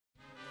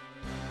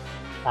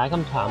หลายค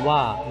ำถามว่า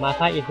มา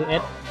ค่าย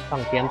ECS ต้อ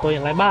งเตรียมตัวอย่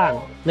างไรบ้าง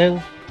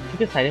 1. ชุด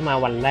ที่ใส่ได้มา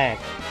วันแรก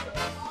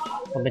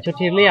มันเป็นชุด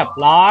ที่เรียบ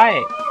ร้อย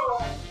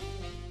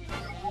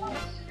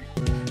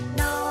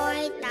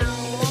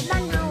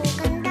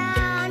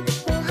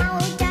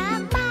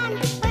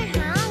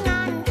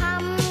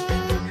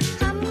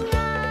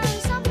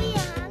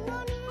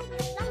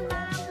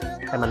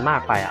แต่มันมา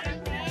กไปอ่ะ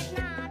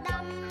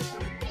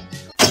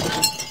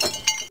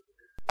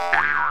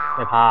ไ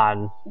ม่ผ่าน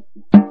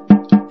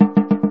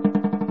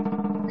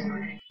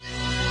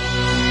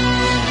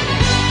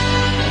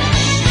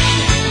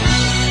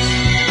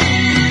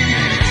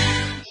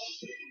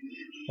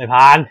ไม่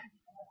ผ่าน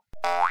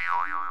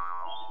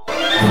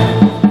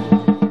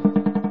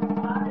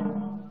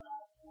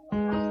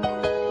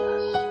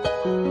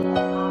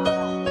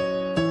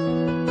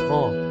โอ้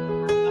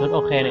ชุดโอ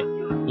เคเนี่ย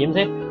ยิ้ม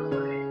สิ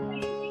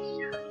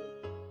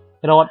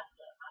กระโดด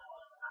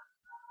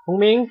ปุ้ง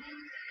มิง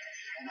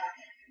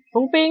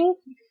ปุ้งปิง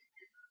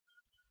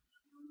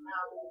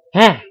แ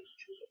ฮ่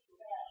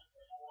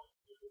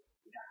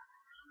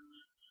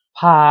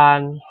ผ่าน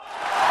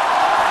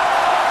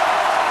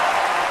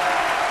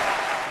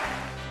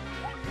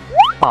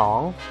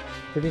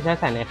2ชุดที่ใช้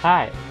ใส่ในค่า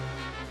ย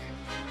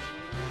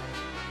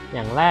อ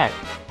ย่างแรก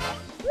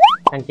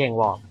กางเกง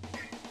วอร์ม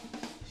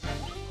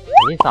อ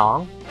ย่างที่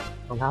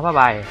2รองเท้าผ้าใ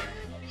บ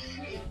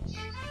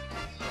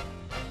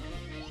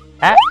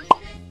และ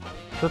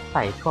ชุดใ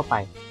ส่ทั่วไป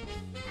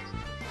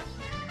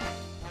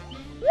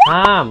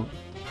ห้าม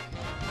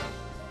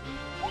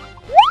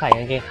ใส่ก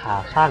างเกงขา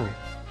สั้น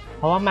เ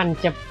พราะว่ามัน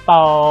จะโ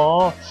ป๊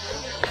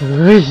เ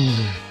ฮ้ย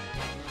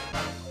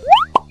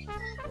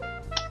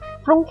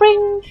ฟรุ้งฟริ้ง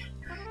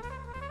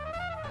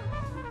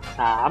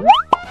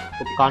3.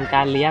 อุปกรณ์ก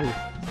ารเรียน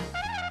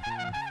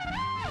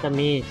จะ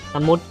มีส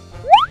มุด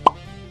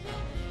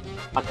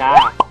ปากกา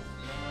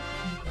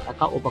แล้ว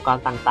ก็อุปกร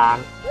ณ์ต่าง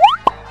ๆ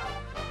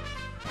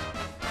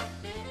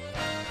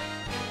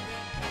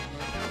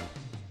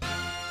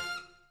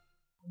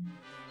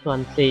ส่วน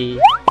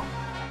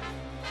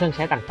 4. เครื่องใ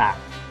ช้ต่าง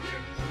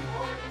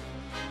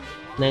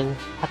ๆ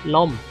 1. พัดล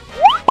ม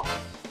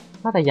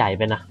น่าจะใหญ่ไ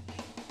ปนะ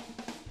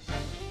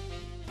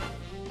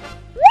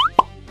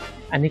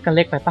อันนี้ก็เ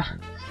ล็กไปปะ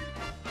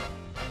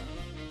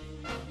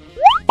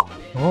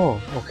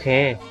โอเค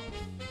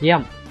เยี่ย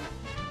ม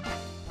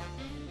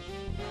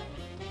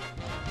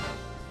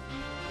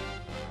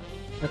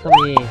แล้วก็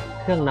มี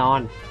เครื่องนอ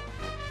น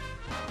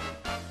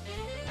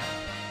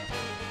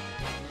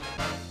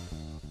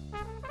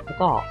แล้ว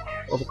ก็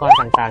อุปกรณ์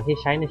ต่างๆที่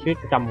ใช้ในชีวิต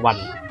ประจำวัน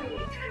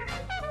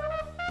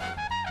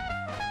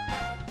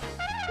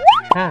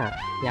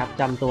 5. ยาประ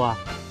จำตัว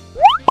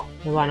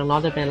ไม่ว่าน้อง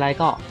ๆจะเป็นอะไร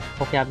ก็พ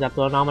กยาประจำ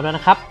ตัวน้องมาด้วยน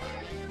ะครับ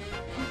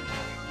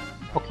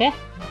โอเค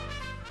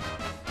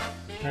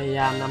พยา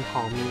ยามนำข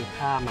องมี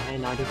ค่ามาให้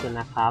น้อยที่สุด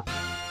นะครับ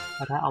แ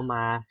ล้วถ้าเอาม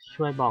า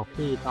ช่วยบอก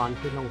พี่ตอน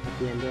ที่ลงทะเ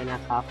บียนด้วยนะ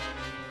ครับ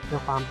เพื่อ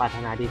ความปรารถ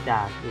นาดีจา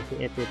ก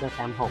Ecs Tutor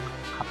Camp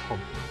 6 ครับผม